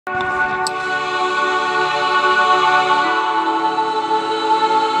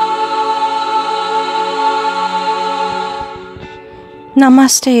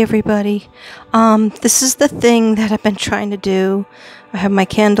Namaste, everybody. This is the thing that I've been trying to do. I have my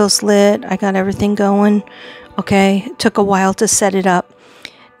candles lit. I got everything going. Okay, it took a while to set it up.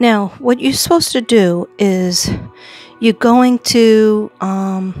 Now, what you're supposed to do is you're going to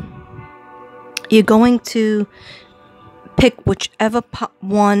pick whichever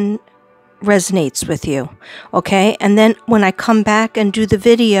one resonates with you. Okay, and then when I come back and do the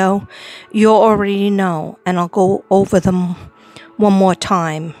video, you'll already know, and I'll go over them one more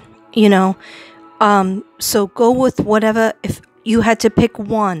time, so go with whatever. If you had to pick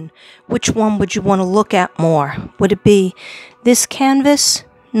one, which one would you want to look at more? Would it be this canvas,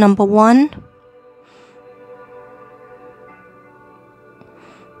 number 1?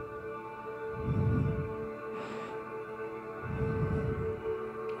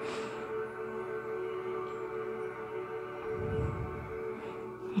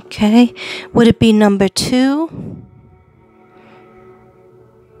 Okay, would it be number 2?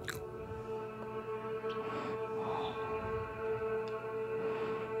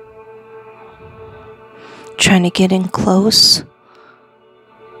 Trying to get in close.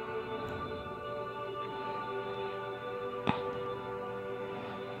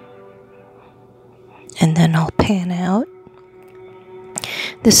 And then I'll pan out.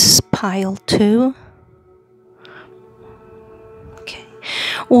 This is pile 2. Okay.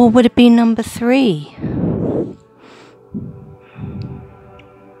 Or would it be number 3?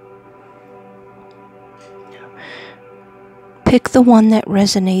 Pick the one that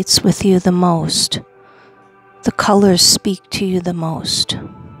resonates with you the most. The colors speak to you the most.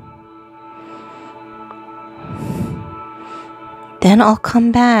 Then I'll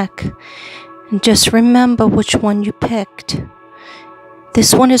come back and just remember which one you picked.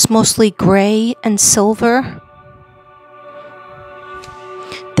 This one is mostly gray and silver.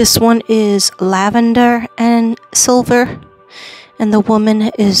 This one is lavender and silver. And the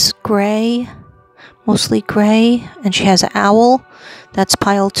woman is gray, mostly gray, and she has an owl. That's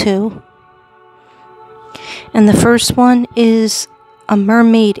pile 2. And the first one is a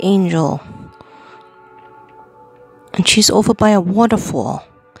mermaid angel. And she's over by a waterfall.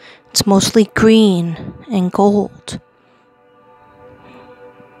 It's mostly green and gold.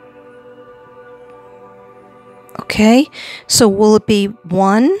 Okay, so will it be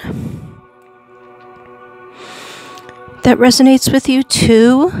 1 that resonates with you?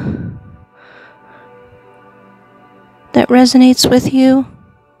 2 that resonates with you?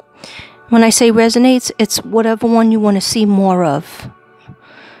 When I say resonates, it's whatever one you want to see more of.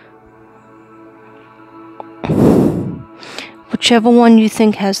 Whichever one you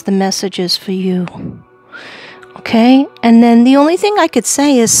think has the messages for you. Okay? And then the only thing I could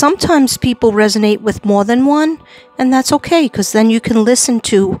say is sometimes people resonate with more than one, and that's okay, because then you can listen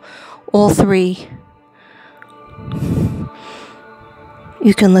to all 3.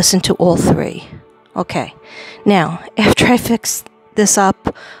 You can listen to all 3. Okay. Now, after I fix this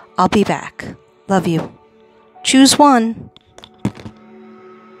up, I'll be back. Love you. Choose one.